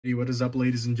Hey, what is up,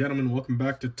 ladies and gentlemen? Welcome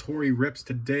back to Tori Rips.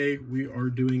 Today we are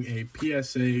doing a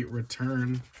PSA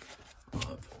return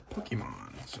of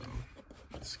Pokemon. So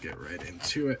let's get right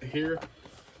into it here.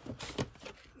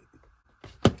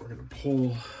 We're gonna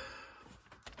pull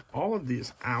all of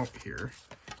these out here.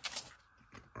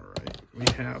 All right, we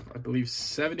have, I believe,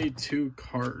 72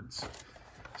 cards.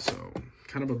 So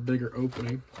kind of a bigger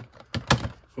opening.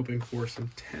 Hoping for some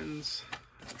 10s,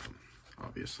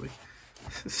 obviously.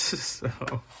 So,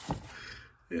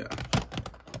 yeah,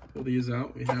 pull these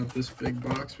out. We have this big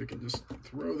box. We can just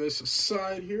throw this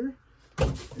aside here.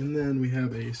 And then we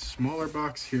have a smaller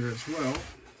box here as well.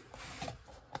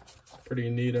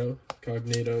 Pretty neato,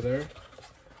 cognito there.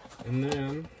 And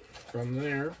then from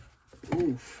there,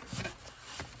 oof.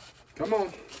 Come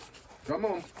on. Come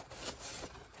on.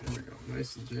 There we go.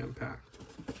 Nice and jam-packed.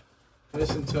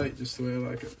 Nice and tight, just the way I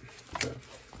like it. Okay.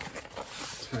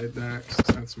 Tied back,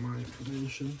 that's my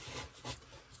information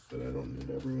that I don't need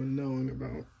everyone knowing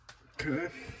about. Okay,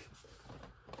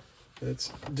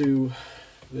 let's do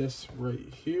this right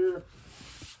here,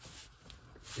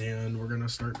 and we're gonna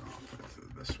start off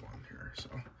with this one here. So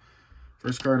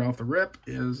first card off the rip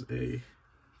is a,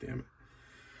 damn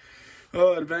it,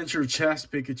 Adventure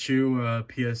Chest Pikachu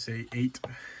PSA 8.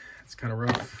 It's kind of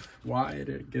rough. Why did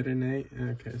it get an 8?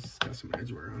 Okay, it's got some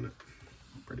edgeware on it,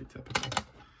 pretty typical.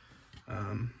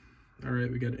 All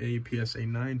right, we got a PSA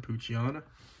 9 Poochyena.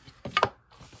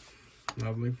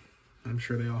 Lovely. I'm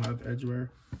sure they all have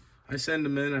edgeware. I send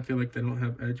them in. I feel like they don't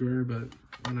have edgeware, but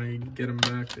when I get them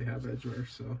back, they have edgeware.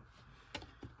 So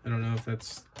I don't know if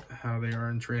that's how they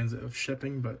are in transit of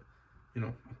shipping, but you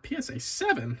know, a PSA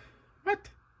 7. What?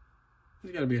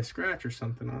 There's got to be a scratch or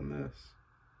something on this.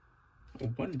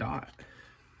 Oh, 1 dot.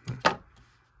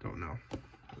 Don't know.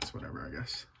 That's whatever, I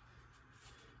guess.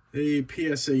 A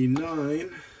PSA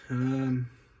 9,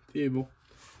 Evil.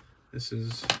 This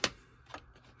is,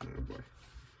 oh boy,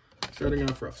 starting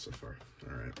off rough so far.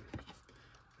 All right,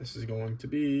 this is going to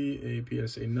be a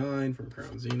PSA 9 from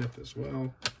Crown Zenith as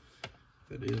well.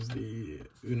 That is the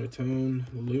Lunatone,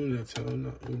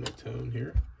 not Unatone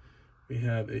here. We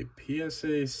have a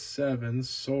PSA 7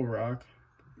 Solrock.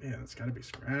 Man, it's got to be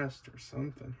scratched or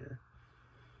something here.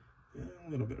 Yeah, a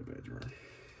little bit of edgeware.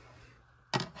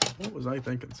 What was I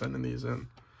thinking sending these in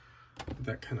with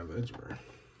that kind of edgeware?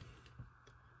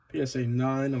 PSA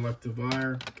 9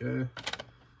 Electivire. Okay.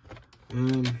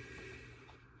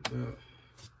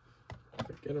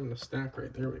 Get them to stack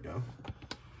right there. We go.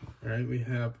 All right, we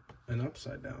have an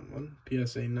upside down one.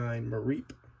 PSA 9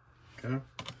 Mareep. Okay.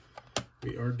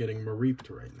 We are getting Mareeped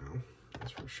right now.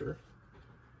 That's for sure.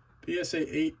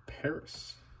 PSA 8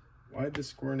 Paris. Why'd this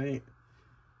score an 8?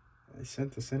 I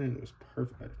sent this in and it was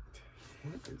perfect.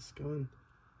 What is going?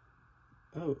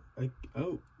 Oh,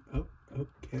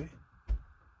 okay.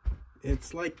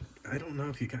 It's like, I don't know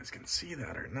if you guys can see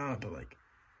that or not, but like,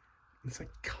 it's like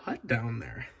cut down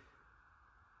there.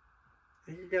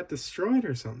 I think it got destroyed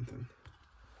or something.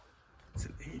 It's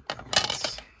an 8. Oh,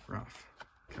 that's rough.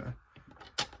 Okay.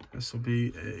 This will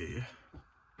be a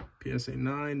PSA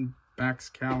 9 Bax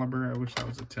Caliber. I wish that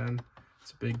was a 10.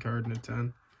 It's a big card and a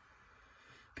 10.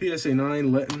 PSA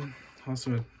 9 Litten.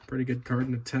 Also a pretty good card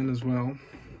in a 10 as well.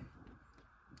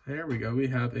 There we go. We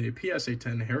have a PSA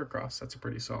 10 Heracross. That's a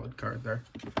pretty solid card there.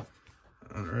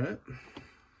 All right.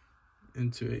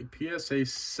 Into a PSA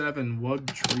 7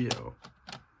 Wug Trio.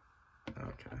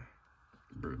 Okay.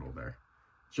 Brutal there.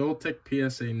 Joltik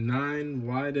PSA 9.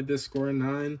 Why did this score a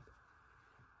 9?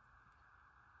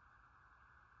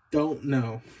 Don't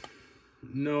know.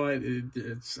 No,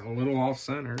 it's a little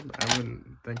off-center. I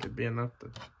wouldn't think it'd be enough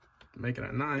to make it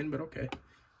a 9, but okay.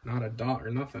 Not a dot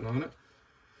or nothing on it.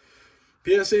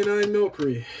 PSA 9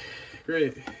 Milcery.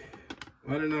 Great.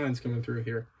 A lot of 9s coming through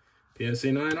here.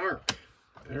 PSA 9 Arc.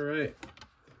 All right.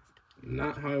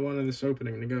 Not how I wanted this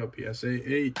opening to go.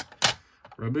 PSA 8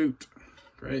 Reboot.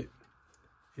 Great.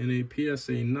 And a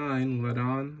PSA 9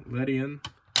 Ledian.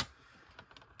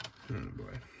 Oh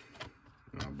boy.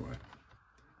 Oh boy.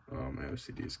 Oh, my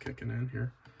OCD is kicking in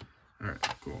here. All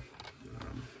right, cool.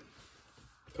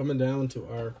 Coming down to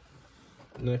our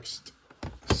next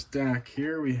stack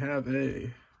here, we have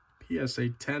a PSA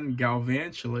 10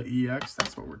 Galvantula EX.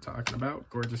 That's what we're talking about.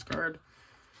 Gorgeous card.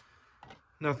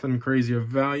 Nothing crazy of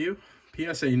value.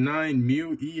 PSA 9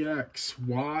 Mew EX.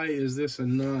 Why is this a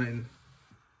 9?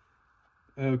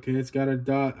 Okay, it's got a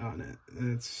dot on it.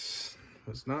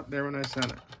 Was not there when I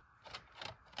sent it.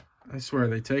 I swear,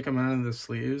 they take them out of the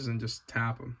sleeves and just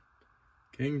tap them.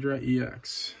 Kingdra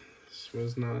EX. This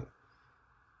was not...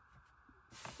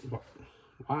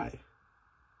 Why?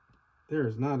 There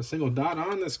is not a single dot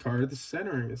on this card. The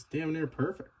centering is damn near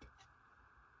perfect.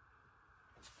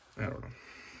 I don't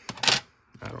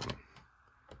know.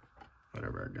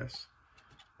 Whatever, I guess.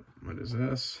 What is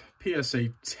this? PSA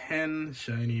 10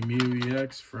 Shiny Mew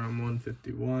EX from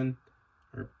 151.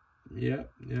 Or, yeah,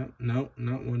 no, not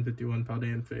 151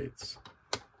 Paldean Fates.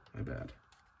 My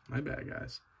bad,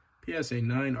 guys. PSA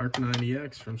 9 Arcanine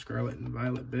EX from Scarlet and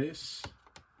Violet base.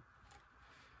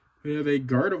 We have a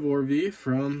Gardevoir V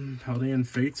from Paldean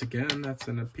Fates again. That's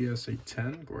in a PSA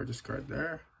 10. Gorgeous card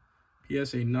there.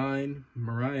 PSA 9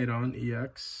 Miraidon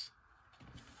EX.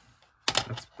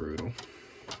 That's brutal.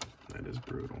 That is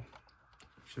brutal.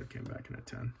 Should have came back in a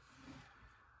 10.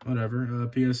 Whatever.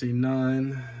 PSA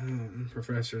 9.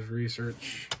 Professor's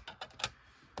Research.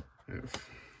 Oof.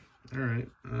 Alright.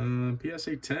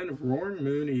 PSA 10 Roaring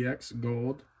Moon EX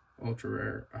Gold. Ultra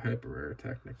rare. Hyper rare,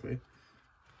 technically.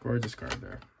 Gorgeous card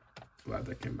there. Glad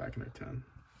that came back in a 10.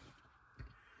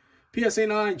 PSA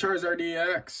 9 Charizard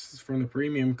EX from the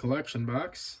Premium Collection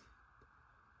box.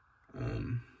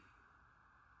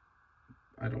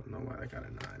 I don't know why I got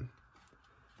a 9.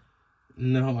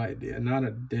 No idea. Not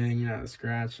a ding, not a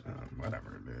scratch.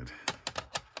 Whatever, dude.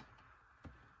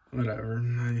 Whatever,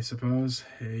 I suppose.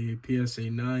 A PSA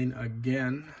 9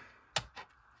 again.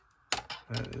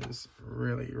 That is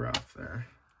really rough there.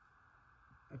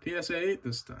 A PSA 8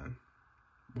 this time.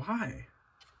 Why?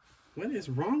 What is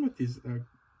wrong with these? Okay,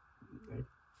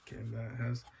 that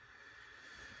has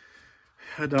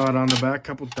a dot on the back,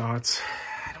 couple dots.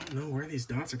 I don't know where these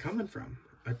dots are coming from.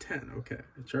 A 10, okay.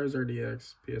 A Charizard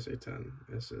EX, PSA 10.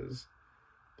 This is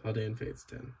Paldean Fates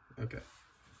 10. Okay.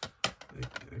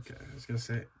 Okay, I was gonna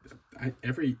say,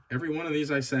 every one of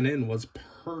these I sent in was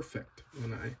perfect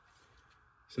when I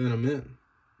sent them in.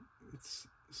 It's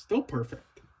still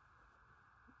perfect.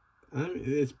 I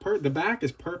mean, the back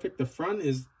is perfect. The front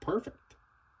is perfect.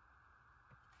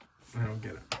 I don't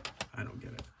get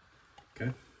it.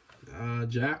 Okay.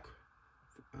 Jack.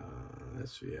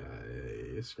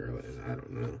 SVI Scarlet. I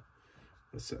don't know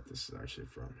what set this is actually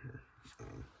from here.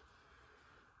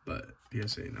 But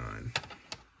PSA 9.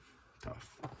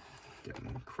 Tough.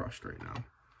 Getting crushed right now.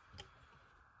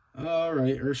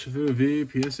 Alright, Urshifu V,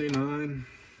 PSA 9.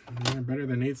 Better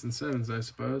than 8s and 7s, I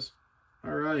suppose.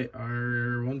 Alright,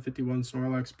 our 151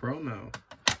 Snorlax promo.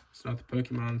 It's not the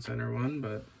Pokemon Center one,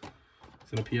 but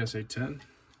it's in a PSA 10.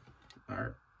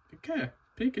 Alright, okay.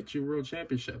 Pikachu World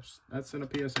Championships. That's in a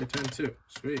PSA 10 too.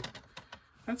 Sweet.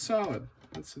 That's solid.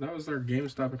 That was our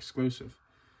GameStop exclusive.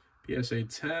 PSA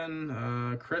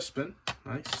 10, Crispin.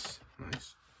 Nice.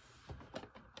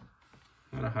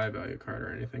 Not a high value card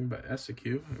or anything, but SQ.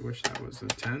 I wish that was a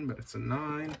 10, but it's a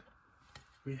 9.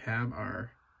 We have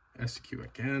our SQ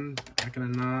again. Back in a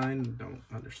 9. Don't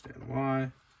understand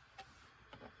why.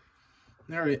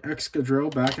 Alright,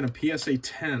 Excadrill back in a PSA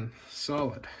 10.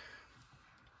 Solid.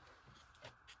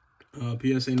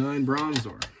 PSA 9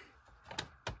 Bronzor.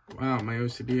 Wow, my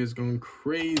OCD is going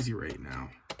crazy right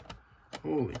now.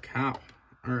 Holy cow.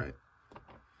 Alright.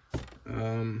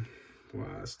 Wow,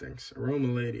 that stinks. Aroma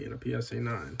Lady in a PSA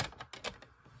 9.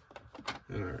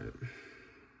 Alright.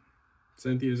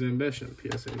 Cynthia's Ambition,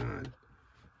 PSA 9.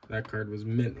 That card was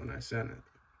mint when I sent it.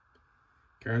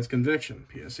 Karen's Conviction,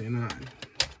 PSA 9.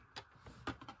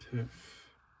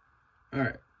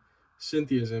 Alright.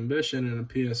 Cynthia's Ambition in a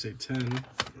PSA 10.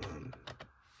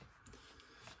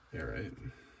 Yeah, right.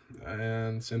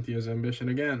 And Cynthia's Ambition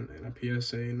again in a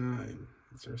PSA 9.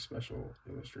 It's our special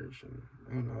illustration.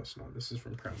 Oh, no, it's not. This is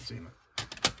from Crown Zenith.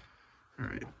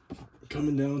 Alright.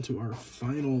 Coming down to our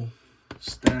final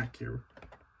stack here.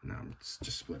 Now, it's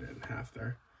just split it in half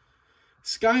there.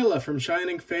 Skyla from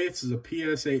Shining Fates is a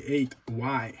PSA 8.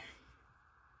 Why?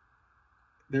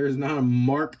 There is not a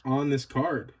mark on this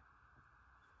card.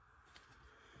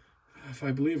 If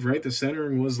I believe right, the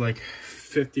centering was like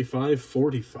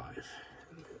 55-45.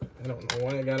 I don't know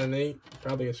why I got an 8.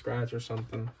 Probably a scratch or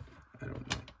something. I don't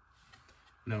know.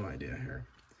 No idea here.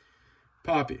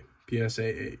 Poppy,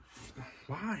 PSA 8.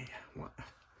 Why? What?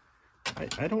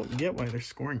 I don't get why they're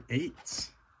scoring 8s.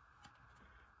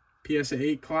 PSA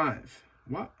 8 Clive.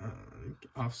 What?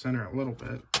 Off center a little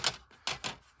bit.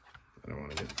 I don't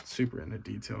want to get super into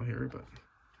detail here, but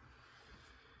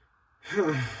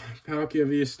Palkia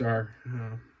V-Star.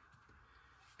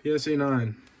 PSA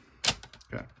 9.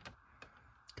 Okay.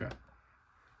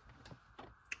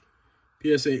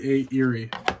 PSA 8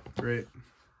 Erie. Great.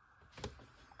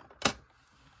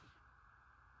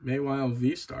 Maywild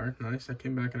V-Star. Nice. I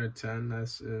came back in a 10.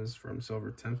 This is from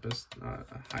Silver Tempest. Not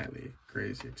a highly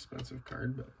crazy expensive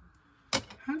card, but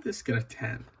how did this get a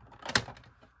 10?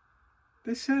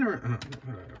 They said, whatever. I'm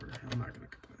not going to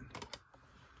complain.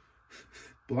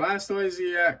 Blastoise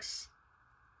EX.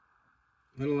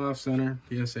 Little off center.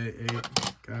 PSA 8.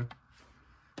 Okay.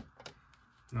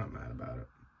 Not mad about it.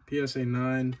 PSA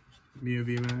 9, Mew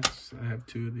VMAX. I have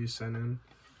 2 of these sent in.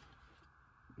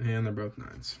 And they're both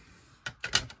 9s.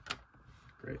 Okay.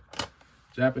 Great.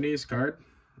 Japanese card.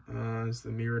 It's the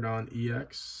Miradon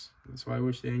EX. That's why I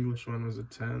wish the English one was a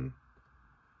 10.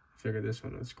 I figured this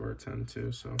one would score a 10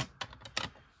 too, so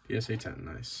PSA 10,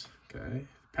 nice. Okay.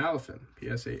 Palafin,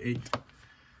 PSA 8.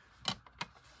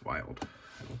 Wild.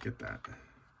 I don't get that.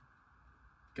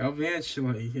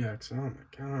 Galvantula EX. Oh my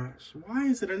gosh. Why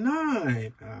is it a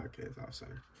 9? Ah, okay, it's off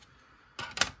center.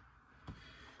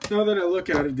 Now that I look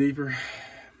at it deeper,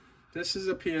 this is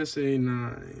a PSA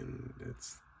 9.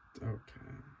 It's okay.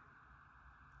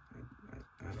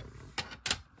 I don't know.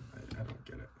 I don't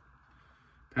get it.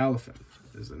 Palafin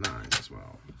is a 9 as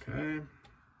well. Okay.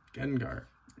 Gengar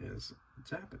is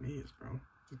Japanese, bro.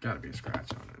 There's got to be a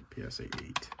scratch on it. PSA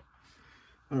 8.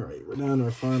 All right, we're down to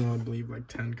our final, I believe, like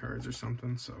 10 cards or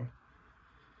something. So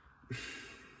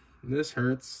this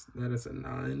hurts that it's a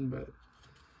 9, but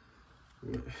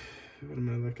what am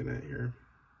I looking at here?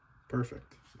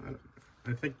 Perfect.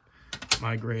 I think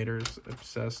my grader's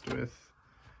obsessed with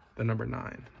the number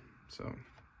 9. So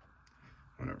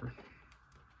whatever.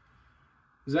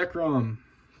 Zekrom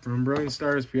from Brilliant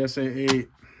Stars, PSA 8.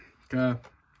 Okay.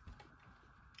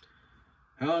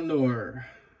 Houndour,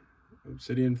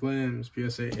 Obsidian Flames,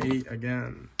 PSA 8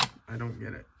 again. I don't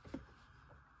get it.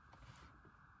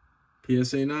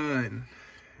 PSA 9.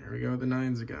 Here we go with the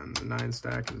 9s again. The 9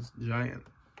 stack is giant.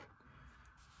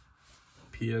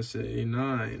 PSA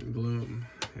 9, Gloom.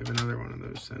 I have another one of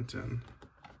those sent in.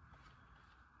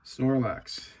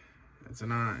 Snorlax. That's a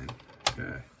 9.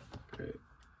 Okay, great.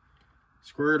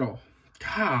 Squirtle.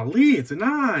 Golly, it's a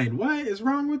 9. What is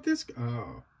wrong with this?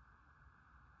 Oh.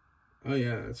 Oh,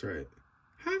 yeah, that's right.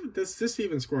 How does this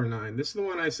even score a 9? This is the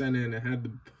one I sent in. It had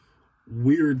the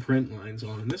weird print lines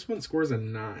on. This one scores a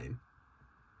 9.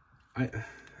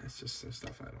 It's just some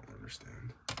stuff I don't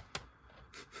understand.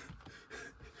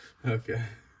 Okay.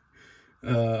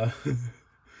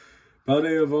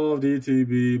 Paldea Evolved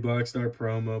ETB Blackstar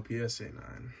Promo PSA 9.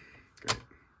 Great.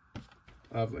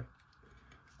 Lovely.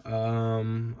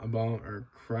 About or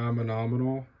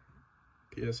Chronomenal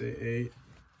PSA 8.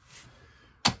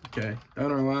 Okay,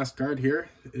 on our last card here,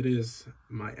 it is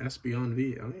my Espeon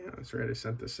V. Oh yeah, that's right, I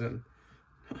sent this in.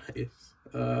 Nice.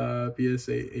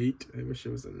 PSA 8. I wish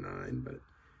it was a 9, but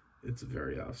it's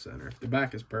very off center. The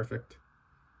back is perfect.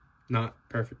 Not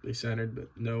perfectly centered, but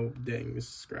no dings,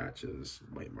 scratches,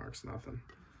 white marks, nothing.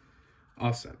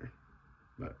 Off center.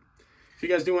 But if you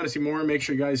guys do want to see more, make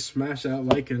sure you guys smash that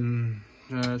like and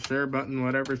share button,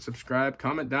 whatever, subscribe,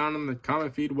 comment down in the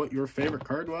comment feed what your favorite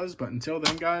card was. But until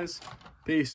then, guys, peace.